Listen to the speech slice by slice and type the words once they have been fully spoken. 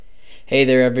Hey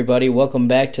there, everybody. Welcome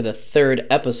back to the third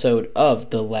episode of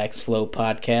the Lax Flow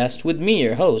podcast with me,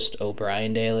 your host,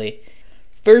 O'Brien Daly.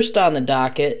 First on the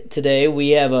docket today, we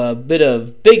have a bit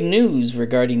of big news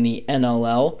regarding the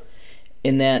NLL,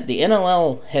 in that the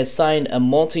NLL has signed a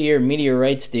multi-year media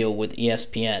rights deal with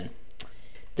ESPN.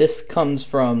 This comes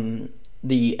from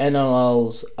the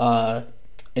NLL's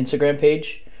Instagram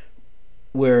page,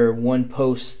 where one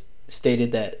post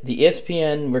stated that the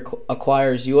ESPN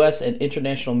acquires U.S. and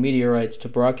international media rights to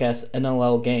broadcast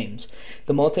NLL games.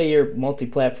 The multi-year,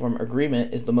 multi-platform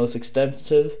agreement is the most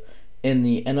extensive in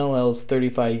the NLL's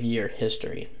 35-year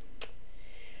history.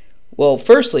 Well,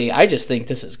 firstly, I just think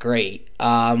this is great.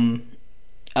 Obviously,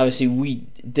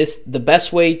 the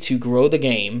best way to grow the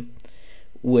game,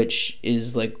 which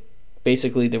is like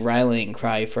basically the rallying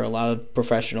cry for a lot of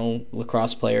professional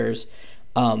lacrosse players,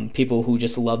 people who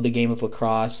just love the game of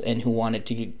lacrosse and who want it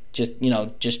to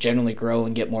just generally grow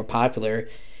and get more popular.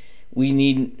 We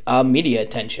need media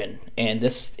attention, and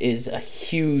this is a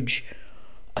huge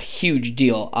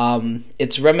deal.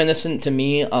 It's reminiscent to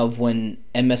me of when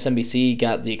MSNBC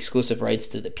got the exclusive rights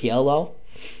to the PLL.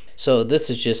 So this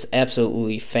is just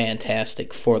absolutely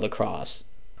fantastic for lacrosse,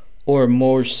 or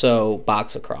more so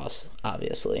box lacrosse,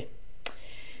 obviously.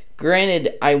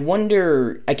 Granted, I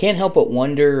can't help but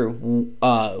wonder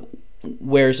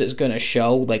where is it going to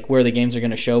show, like where the games are going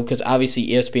to show, because obviously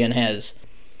ESPN has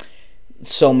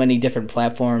so many different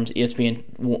platforms. ESPN,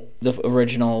 the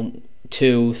original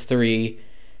 2, 3,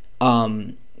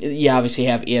 you obviously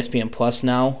have ESPN Plus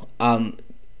now.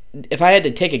 If I had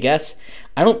to take a guess,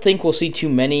 I don't think we'll see too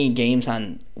many games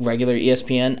on regular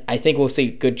ESPN. I think we'll see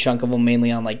a good chunk of them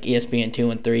mainly on like ESPN 2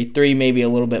 and 3. 3 maybe a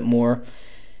little bit more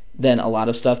than a lot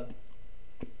of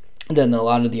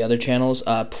the other channels.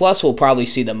 Plus we'll probably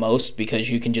see the most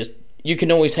because you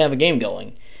can always have a game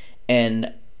going,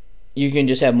 and you can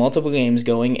just have multiple games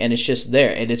going, and it's just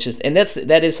there, and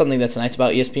that is something that's nice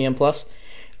about ESPN Plus.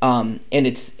 And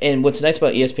what's nice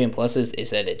about ESPN Plus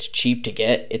is that it's cheap to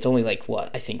get. It's only like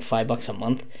I think $5 a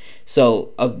month.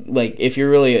 So like if you're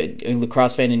really a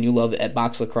lacrosse fan and you love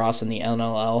box lacrosse and the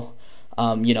NLL,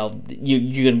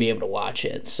 you're gonna be able to watch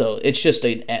it. So it's just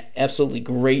an absolutely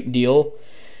great deal.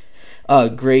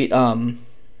 Great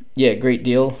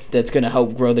deal that's gonna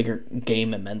help grow the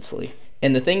game immensely.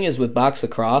 And the thing is with box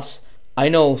lacrosse, I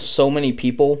know so many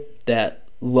people that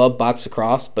love box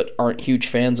lacrosse but aren't huge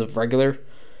fans of regular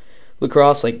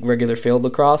lacrosse, like regular field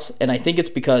lacrosse, and I think it's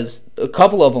because a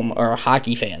couple of them are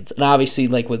hockey fans, and obviously,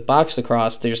 like with box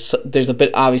lacrosse, there's a bit,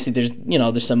 obviously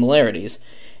there's similarities.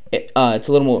 It's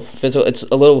a little more physical. It's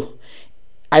a little,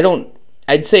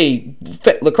 I'd say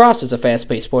lacrosse is a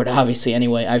fast-paced sport, obviously.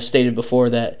 Anyway, I've stated before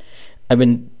that I've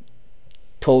been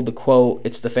told to quote,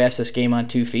 "It's the fastest game on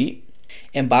 2 feet,"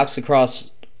 and box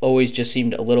lacrosse always just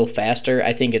seemed a little faster.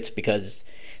 I think it's because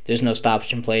there's no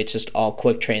stoppage and play; it's just all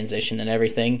quick transition and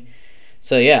everything.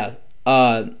 So yeah,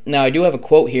 now I do have a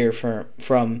quote here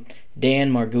from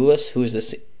Dan Margulis, who is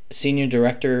the Senior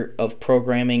Director of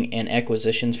Programming and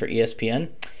Acquisitions for ESPN.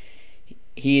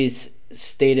 He is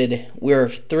stated, "We are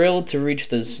thrilled to reach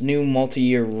this new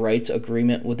multi-year rights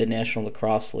agreement with the National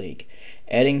Lacrosse League,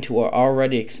 adding to our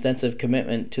already extensive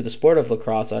commitment to the sport of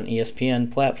lacrosse on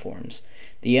ESPN platforms.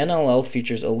 The NLL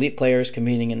features elite players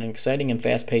competing in an exciting and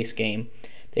fast-paced game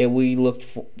that we look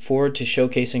forward to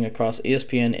showcasing across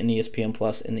ESPN and ESPN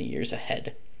Plus in the years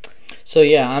ahead." So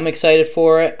yeah, I'm excited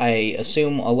for it. I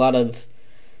assume a lot of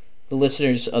the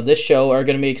listeners of this show are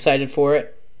going to be excited for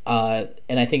it,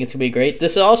 and I think it's going to be great.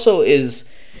 This also is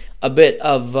a bit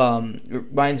of,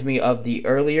 reminds me of the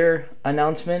earlier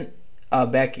announcement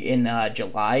back in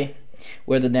July,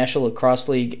 where the National Lacrosse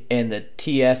League and the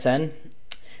TSN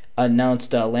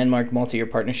announced a landmark multi-year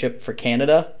partnership for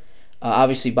Canada.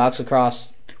 Obviously, box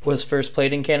lacrosse was first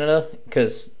played in Canada,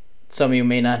 because some of you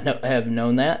may not have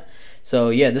known that. So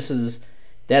yeah,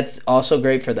 that's also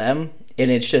great for them, and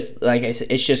it's just, like I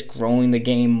said, it's just growing the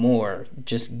game more,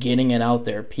 just getting it out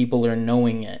there. People are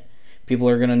knowing it. People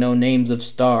are going to know names of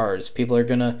stars. People are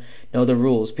going to know the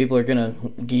rules. People are going to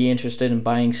be interested in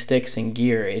buying sticks and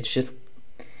gear. It's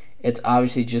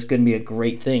obviously just going to be a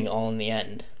great thing all in the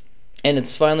end. And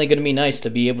it's finally going to be nice to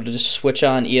be able to just switch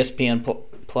on ESPN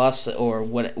Plus or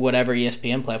whatever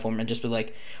ESPN platform and just be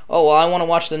like, oh, well, I want to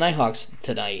watch the Nighthawks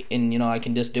tonight, and I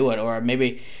can just do it. Or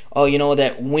maybe,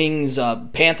 that Wings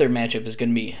Panther matchup is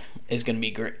going to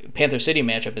be great. Panther City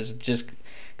matchup is just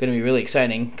going to be really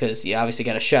exciting, because you obviously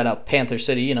got to shout out Panther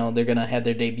City. They're going to have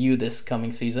their debut this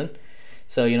coming season.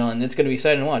 So, and it's going to be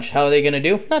exciting to watch. How are they going to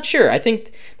do? Not sure. I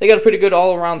think they got a pretty good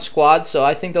all-around squad, so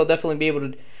I think they'll definitely be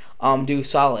able to do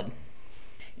solid.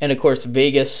 And of course,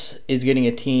 Vegas is getting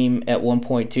a team at one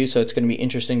point too, so it's going to be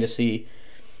interesting to see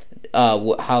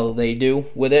how they do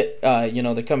with it.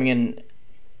 They're coming in,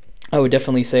 I would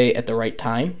definitely say, at the right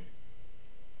time,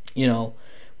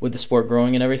 with the sport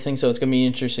growing and everything. So it's going to be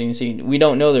interesting to see. We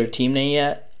don't know their team name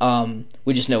yet.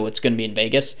 We just know it's going to be in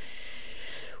Vegas.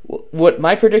 What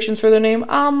my predictions for their name?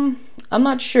 I'm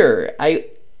not sure. I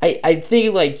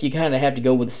think like you kind of have to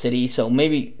go with the city. So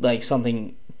maybe like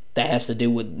something that has to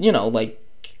do with like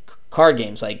card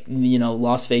games, like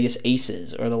Las Vegas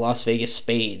Aces or the Las Vegas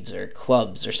Spades or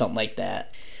Clubs or something like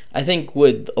that. I think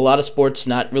with a lot of sports,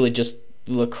 not really just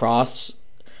lacrosse,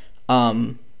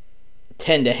 tend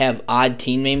to have odd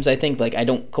team names. I think I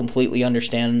don't completely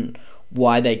understand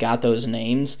why they got those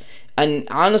names. And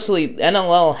honestly,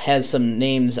 NLL has some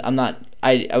names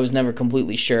I was never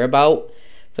completely sure about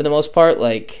for the most part.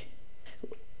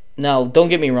 Now, don't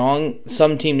get me wrong,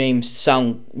 some team names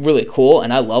sound really cool,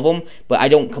 and I love them, but I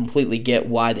don't completely get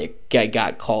why they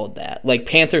got called that. Like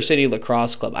Panther City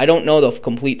Lacrosse Club. I don't know the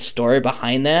complete story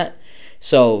behind that,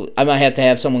 so I might have to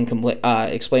have someone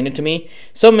explain it to me.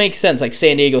 Some make sense, like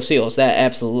San Diego Seals. That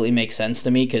absolutely makes sense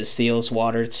to me because Seals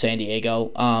watered San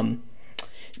Diego.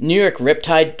 New York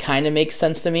Riptide kind of makes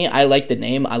sense to me. I like the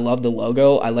name. I love the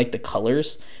logo. I like the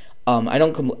colors.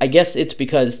 I guess it's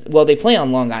because, they play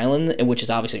on Long Island, which is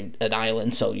obviously an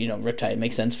island, so, Riptide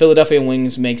makes sense. Philadelphia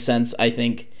Wings makes sense, I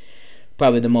think,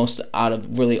 probably the most out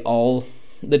of really all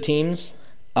the teams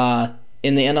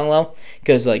in the NLL.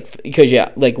 Because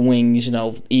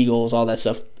Wings, Eagles, all that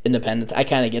stuff, Independence, I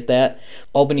kind of get that.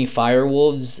 Albany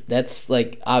Firewolves, that's,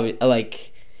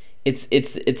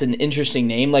 it's an interesting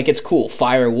name. It's cool,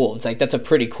 Firewolves, that's a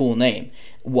pretty cool name.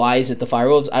 Why is it the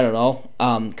Firewolves? I don't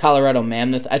know. Colorado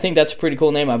Mammoth. I think that's a pretty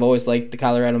cool name. I've always liked the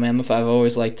Colorado Mammoth. I've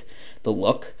always liked the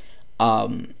look.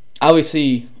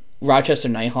 Obviously, Rochester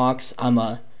Nighthawks. I'm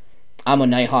a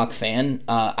Nighthawk fan.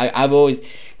 I've always,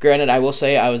 granted, I will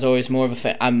say I was always more of a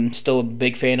fan. I'm still a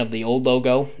big fan of the old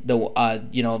logo.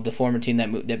 The former team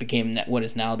that became what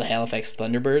is now the Halifax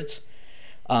Thunderbirds.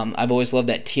 I've always loved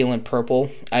that teal and purple.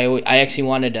 I actually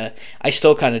wanted to, I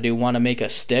still kind of do want to make a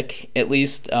stick, at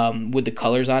least, with the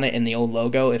colors on it and the old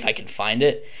logo, if I can find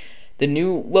it. The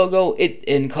new logo,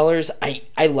 in colors,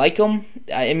 I like them.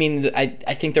 I mean, I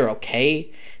think they're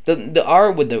okay. The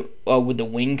R with the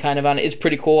wing kind of on it is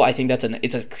pretty cool. I think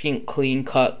it's a clean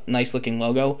cut, nice looking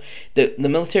logo. The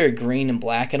military green and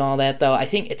black and all that though, I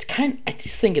just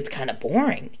think it's kind of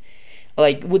boring.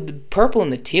 With the purple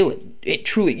and the teal, it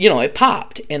truly, it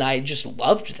popped, and I just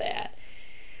loved that.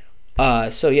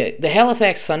 The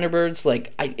Halifax Thunderbirds,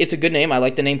 it's a good name. I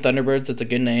like the name Thunderbirds. It's a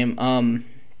good name.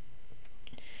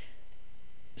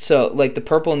 The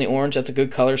purple and the orange, that's a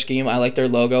good color scheme. I like their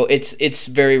logo. It's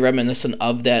very reminiscent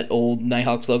of that old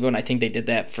Nighthawks logo, and I think they did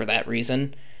that for that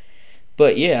reason.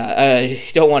 But yeah, I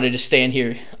don't want to just stand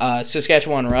here.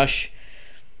 Saskatchewan Rush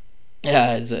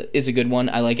is a good one.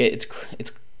 I like it.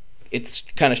 It's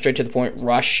kind of straight to the point.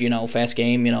 Rush, fast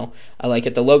game. I like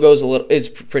it. The logo is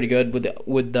pretty good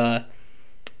with the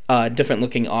different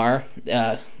looking R.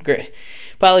 Great.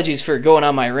 Apologies for going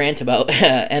on my rant about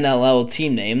NLL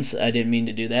team names. I didn't mean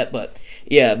to do that, but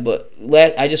yeah. But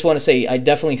I just want to say I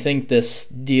definitely think this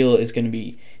deal is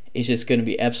just going to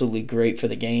be absolutely great for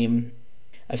the game.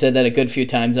 I've said that a good few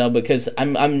times now because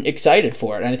I'm excited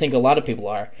for it, and I think a lot of people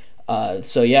are.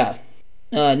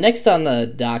 Next on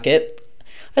the docket,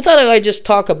 I thought I'd just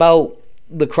talk about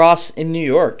lacrosse in New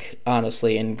York,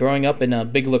 honestly, and growing up in a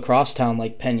big lacrosse town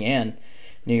like Penn Yan,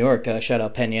 New York. Shout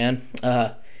out Penn Yan.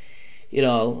 I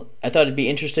thought it'd be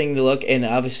interesting to look and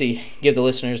obviously give the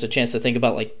listeners a chance to think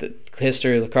about the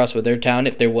history of lacrosse with their town,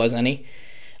 if there was any.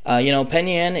 Penn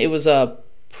Yan, it was a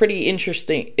pretty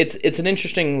interesting. It's an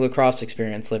interesting lacrosse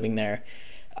experience living there.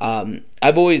 I've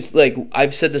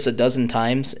said this a dozen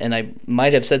times, and I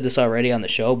might have said this already on the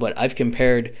show, but I've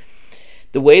compared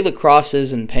the way lacrosse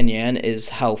is in Penn Yan is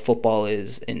how football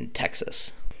is in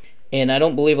Texas. And I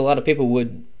don't believe a lot of people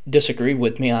would disagree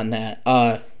with me on that.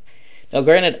 Now,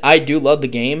 granted, I do love the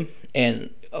game,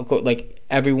 and of course,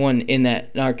 everyone in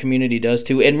our community does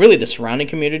too, and really the surrounding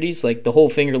communities, the whole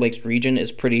Finger Lakes region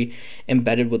is pretty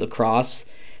embedded with lacrosse.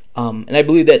 And I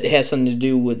believe that it has something to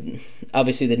do with,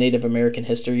 obviously, the Native American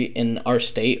history in our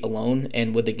state alone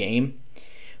and with the game.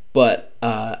 But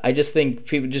I just think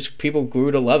people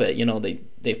grew to love it.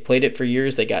 They've played it for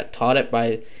years. They got taught it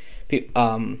by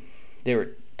they were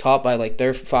taught by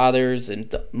their fathers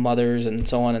and mothers and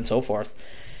so on and so forth.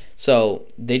 So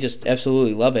they just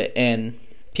absolutely love it, and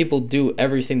people do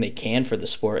everything they can for the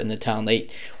sport in the town.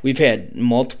 We've had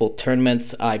multiple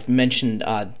tournaments. I've mentioned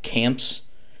camps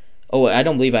Oh, I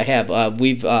don't believe I have.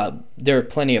 There are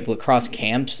plenty of lacrosse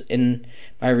camps in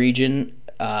my region.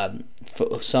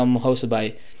 Some hosted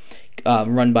by,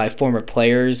 run by former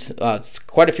players. It's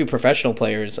quite a few professional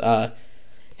players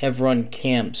have run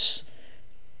camps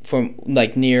from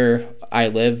like near I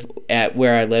live at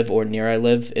where I live or near I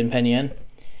live in Penn Yan,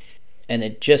 and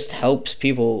it just helps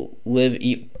people live,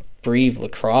 eat, breathe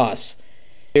lacrosse.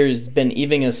 There's been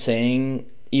even a saying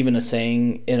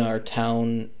in our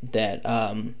town that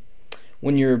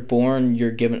when you're born,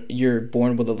 you're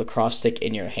born with a lacrosse stick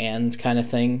in your hands, kind of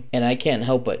thing. And I can't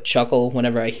help but chuckle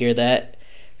whenever I hear that,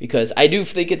 because I do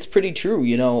think it's pretty true.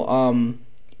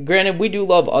 Granted, we do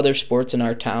love other sports in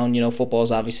our town. Football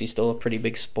is obviously still a pretty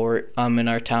big sport in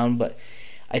our town, but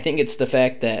I think it's the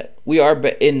fact that we are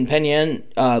in Penn Yan.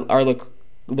 Our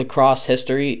lacrosse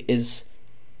history is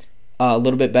a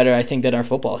little bit better, I think, than our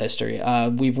football history.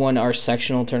 We've won our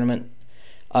sectional tournament.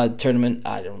 I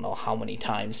don't know how many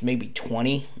times, maybe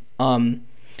 20.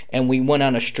 And we went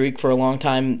on a streak for a long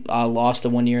time, lost the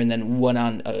 1 year, and then went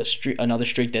on another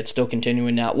streak that's still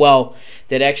continuing now. Well,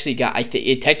 that actually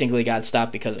it technically got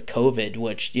stopped because of COVID,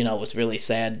 which was really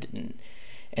sad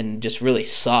and just really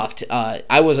sucked.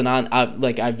 I wasn't on.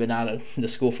 I've been out of the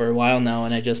school for a while now,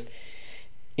 and I just.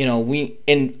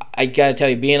 I gotta tell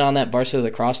you, being on that varsity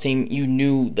lacrosse team, you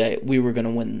knew that we were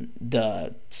gonna win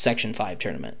the Section 5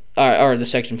 tournament, or the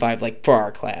Section 5 for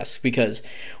our class, because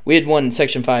we had won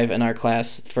Section 5 in our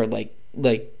class for like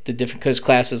the different, because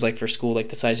classes for school,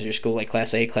 the size of your school,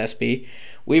 Class A, Class B,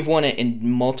 we've won it in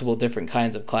multiple different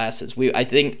kinds of classes.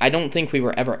 I don't think we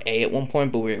were ever A at one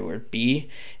point, but we were B.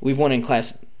 We might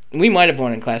have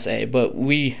won in Class A, but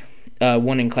we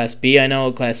won in Class B. I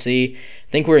know Class C.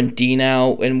 I think we're in D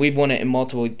now, and we've won it in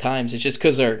multiple times. It's just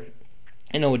because with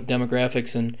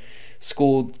demographics and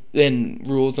school and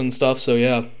rules and stuff. So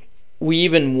yeah, we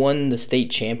even won the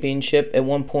state championship at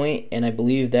one point, and I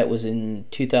believe that was in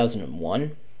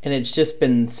 2001. And it's just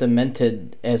been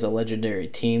cemented as a legendary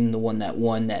team, the one that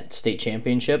won that state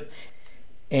championship.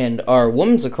 And our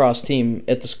women's lacrosse team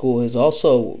at the school has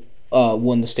also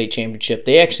won the state championship.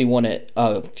 They actually won it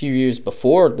a few years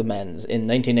before the men's in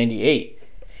 1998.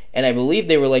 And I believe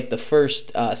they were the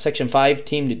first Section 5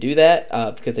 team to do that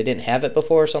because they didn't have it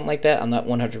before or something like that. I'm not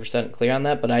 100% clear on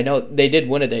that, but I know they did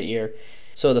win it that year.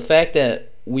 So the fact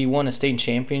that we won a state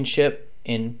championship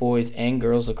in boys and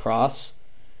girls lacrosse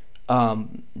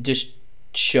just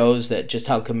shows that just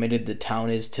how committed the town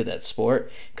is to that sport.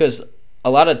 Because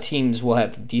a lot of teams will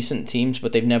have decent teams,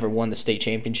 but they've never won the state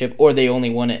championship, or they only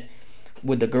won it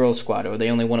with the girls squad, or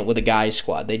they only won it with the guys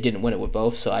squad. They didn't win it with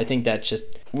both. So I think that's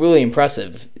just really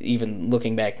impressive, even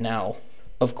looking back now.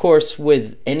 Of course,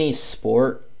 with any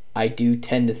sport, I do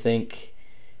tend to think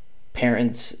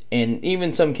parents, and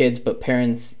even some kids, but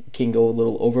parents can go a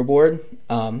little overboard.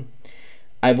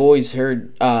 I've always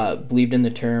believed in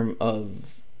the term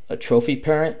of a trophy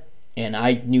parent, and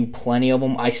I knew plenty of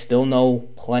them. I still know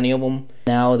plenty of them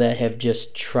now that have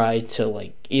just tried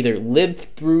to either live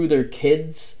through their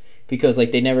kids because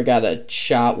they never got a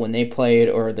shot when they played,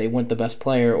 or they weren't the best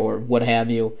player, or what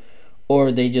have you,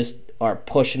 or they just are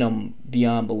pushing them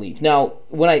beyond belief. Now,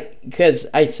 because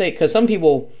some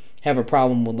people have a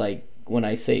problem with when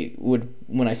I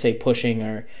say pushing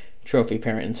or trophy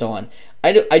parent and so on.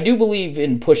 I do believe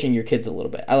in pushing your kids a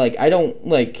little bit. I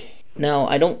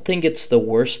don't think it's the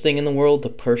worst thing in the world to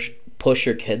push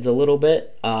your kids a little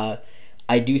bit.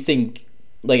 I do think,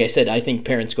 like I said, I think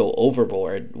parents go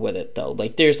overboard with it though.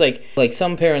 There's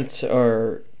some parents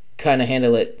are kind of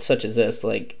handle it such as this,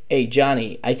 hey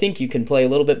Johnny, I think you can play a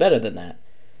little bit better than that,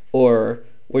 or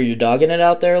where you're dogging it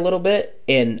out there a little bit.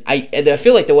 And I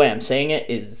feel like the way I'm saying it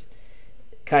is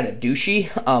kind of douchey,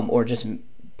 or just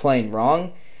playing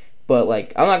wrong. But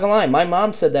I'm not gonna lie, my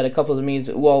mom said that a couple of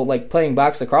times. Well, playing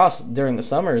box lacrosse during the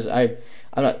summers, I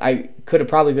could have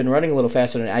probably been running a little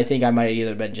faster than I think I might have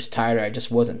either been just tired or I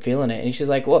just wasn't feeling it. And she's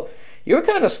like, well, you were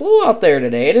kind of slow out there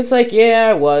today. And it's yeah,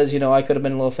 I was. I could have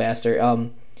been a little faster.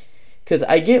 Because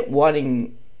I get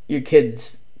wanting your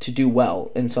kids to do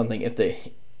well in something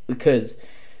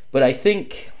but I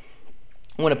think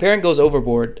when a parent goes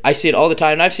overboard, I see it all the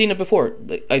time, and I've seen it before.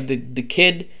 The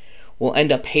kid will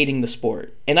end up hating the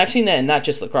sport. And I've seen that in not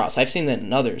just lacrosse. I've seen that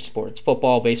in other sports,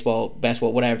 football, baseball,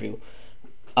 basketball, whatever.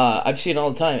 I've seen it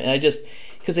all the time. And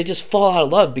because they just fall out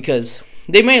of love, because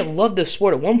they may have loved the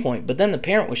sport at one point, but then the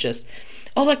parent was just,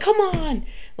 come on.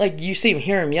 You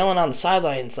hear him yelling on the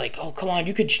sidelines, oh, come on,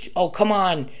 you could, oh, come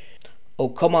on. Oh,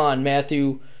 come on,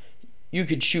 Matthew. You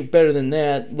could shoot better than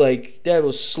that. That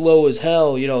was slow as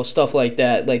hell, stuff like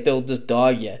that. They'll just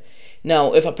dog you.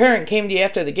 Now, if a parent came to you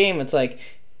after the game, it's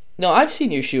No, I've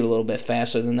seen you shoot a little bit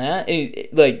faster than that.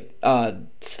 Like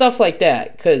stuff like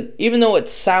that. Because even though it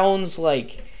sounds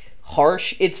like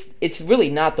harsh, it's really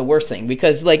not the worst thing.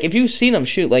 Because like if you've seen them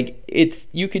shoot, like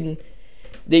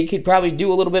they could probably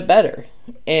do a little bit better,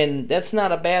 and that's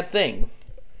not a bad thing.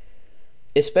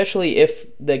 Especially if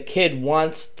the kid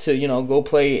wants to, go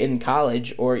play in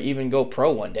college or even go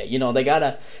pro one day. They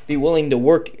gotta be willing to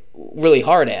work really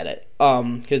hard at it.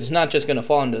 Because it's not just gonna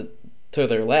fall into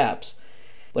their laps.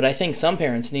 But I think some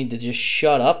parents need to just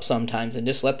shut up sometimes and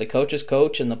just let the coaches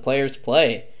coach and the players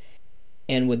play.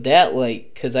 And with that,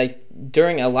 because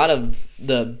during a lot of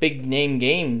the big name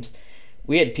games,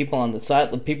 we had people on the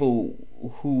side, people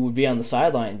who would be on the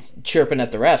sidelines chirping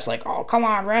at the refs, like, "Oh, come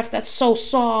on, ref, that's so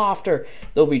soft," or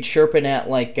they'll be chirping at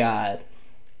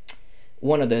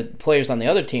one of the players on the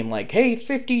other team, like, "Hey,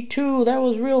 52, that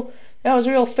was a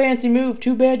real fancy move.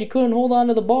 Too bad you couldn't hold on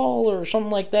to the ball," or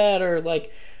something like that, or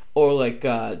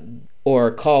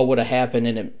a call would have happened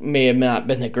and it may have not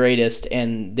been the greatest,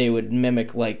 and they would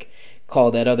mimic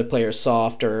call that other player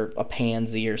soft or a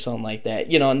pansy or something like that,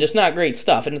 and just not great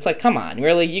stuff. And it's like, come on,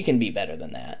 really, you can be better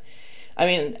than that. I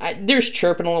mean, there's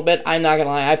chirping a little bit. I'm not gonna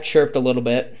lie, I've chirped a little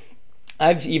bit.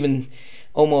 I've even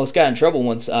almost got in trouble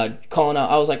once calling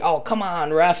out. I was like, "Oh, come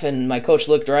on, ref," and my coach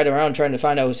looked right around trying to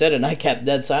find out who said it, and I kept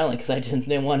dead silent because I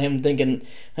didn't want him thinking.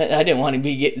 I didn't want to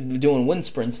be doing wind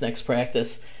sprints next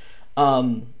practice.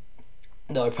 Though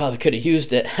I probably could have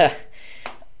used it.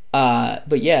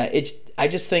 But yeah, I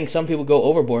just think some people go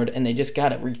overboard and they just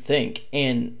gotta rethink.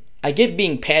 And I get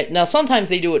being now sometimes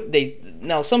they do it.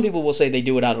 Now some people will say they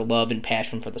do it out of love and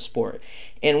passion for the sport.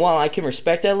 And while I can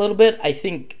respect that a little bit, I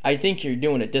think you're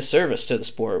doing a disservice to the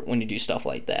sport when you do stuff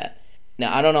like that.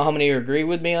 Now I don't know how many agree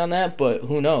with me on that, but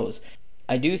who knows?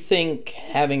 I do think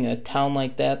having a town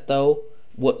like that though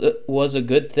was a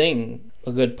good thing,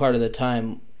 a good part of the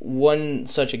time. One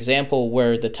such example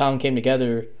where the town came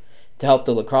together to help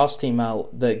the lacrosse team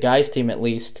out, the guys team at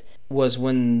least, was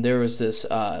when there was this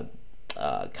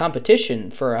competition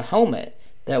for a helmet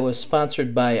that was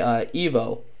sponsored by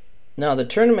Evo. Now the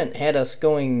tournament had us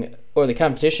going, or the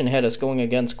competition had us going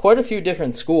against quite a few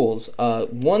different schools,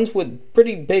 ones with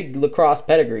pretty big lacrosse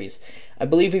pedigrees. I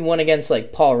believe we went against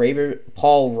Paul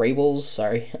Rabel's,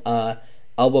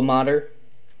 alma mater,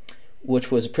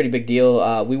 which was a pretty big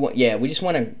deal. We just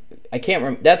went. I can't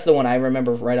remember. That's the one I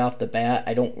remember right off the bat.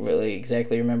 I don't really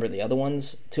exactly remember the other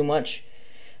ones too much.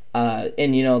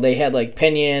 And they had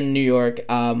Penn, New York,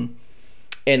 and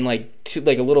a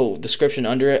little description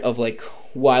under it of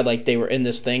why they were in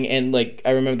this thing. And I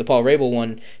remember the Paul Rabel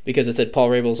one because it said Paul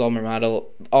Rabel's alma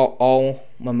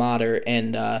mater,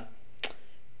 and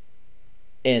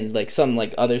some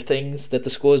other things that the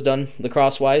school has done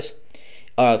lacrosse wise.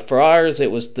 For ours, it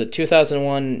was the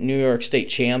 2001 New York State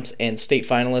champs and state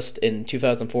finalists in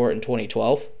 2004 and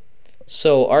 2012.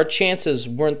 So our chances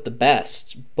weren't the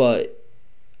best, but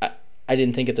I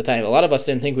didn't think at the time. A lot of us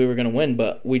didn't think we were going to win,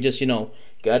 but we just,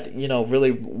 got,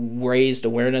 really raised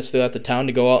awareness throughout the town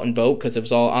to go out and vote because it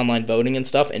was all online voting and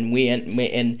stuff. And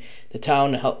and the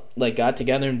town got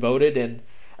together and voted, and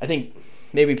I think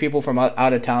maybe people from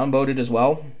out of town voted as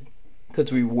well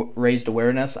because we raised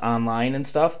awareness online and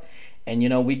stuff. And,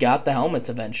 we got the helmets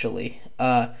eventually.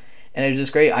 And it was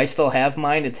just great. I still have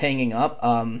mine. It's hanging up.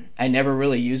 I never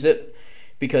really use it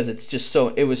because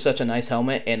it was such a nice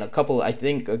helmet. And I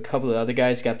think a couple of other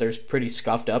guys got theirs pretty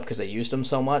scuffed up because they used them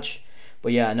so much.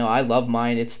 But yeah, no, I love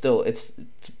mine. It's a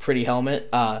pretty helmet.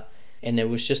 And it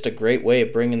was just a great way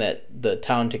of bringing the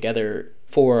town together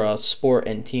for a sport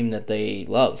and team that they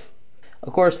love.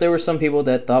 Of course, there were some people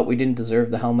that thought we didn't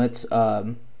deserve the helmets,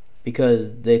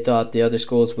 because they thought the other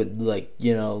schools with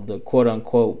the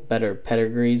quote-unquote better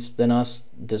pedigrees than us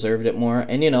deserved it more.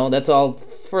 And that's all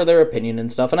for their opinion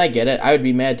and stuff, and I get it. I would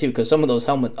be mad too because some of those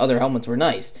other helmets were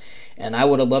nice, and I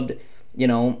would have loved it,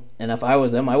 and if I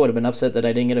was them I would have been upset that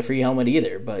I didn't get a free helmet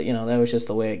either. But that was just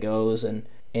the way it goes,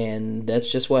 and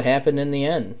that's just what happened in the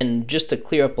end. And just to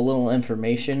clear up a little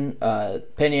information,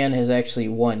 Penn has actually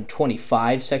won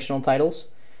 25 sectional titles,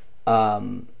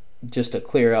 just to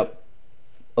clear up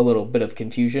a little bit of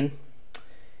confusion,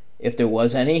 if there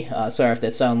was any. Sorry if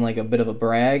that sounded like a bit of a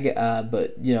brag,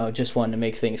 but just wanted to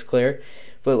make things clear.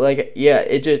 But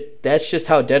that's just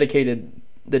how dedicated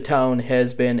the town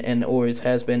has been and always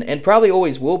has been, and probably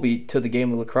always will be, to the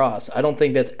game of lacrosse. I don't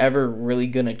think that's ever really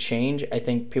gonna change. I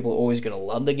think people are always gonna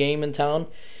love the game in town.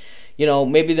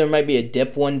 Maybe there might be a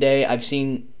dip one day. I've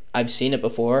seen it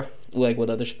before, with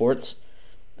other sports.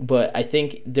 But I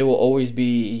think there will always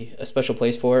be a special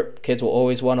place for it. Kids will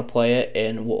always want to play it,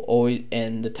 and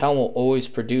the town will always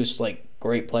produce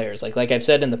great players. Like I've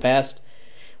said in the past,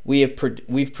 we've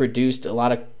produced a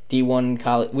lot of D1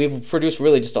 college. We've produced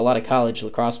really just a lot of college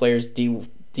lacrosse players, D3,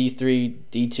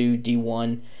 D2,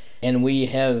 D1, and we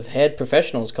have had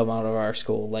professionals come out of our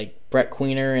school like Brett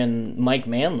Queener and Mike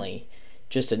Manley,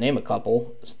 just to name a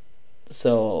couple.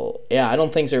 So yeah, I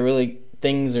don't think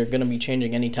things are going to be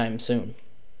changing anytime soon.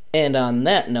 And on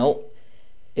that note,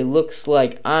 it looks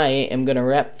like I am going to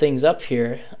wrap things up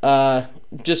here.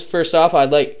 Just first off,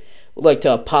 I'd like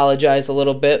to apologize a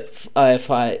little bit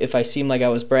if I seem like I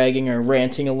was bragging or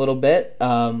ranting a little bit.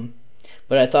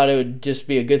 But I thought it would just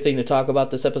be a good thing to talk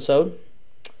about this episode.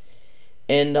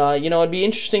 And it'd be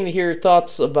interesting to hear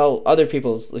thoughts about other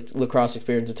people's lacrosse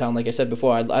experience in town. Like I said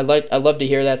before, I love to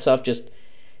hear that stuff.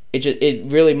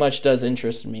 It really much does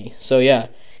interest me. So yeah.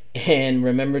 And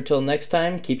remember, till next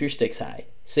time, keep your sticks high.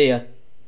 See ya.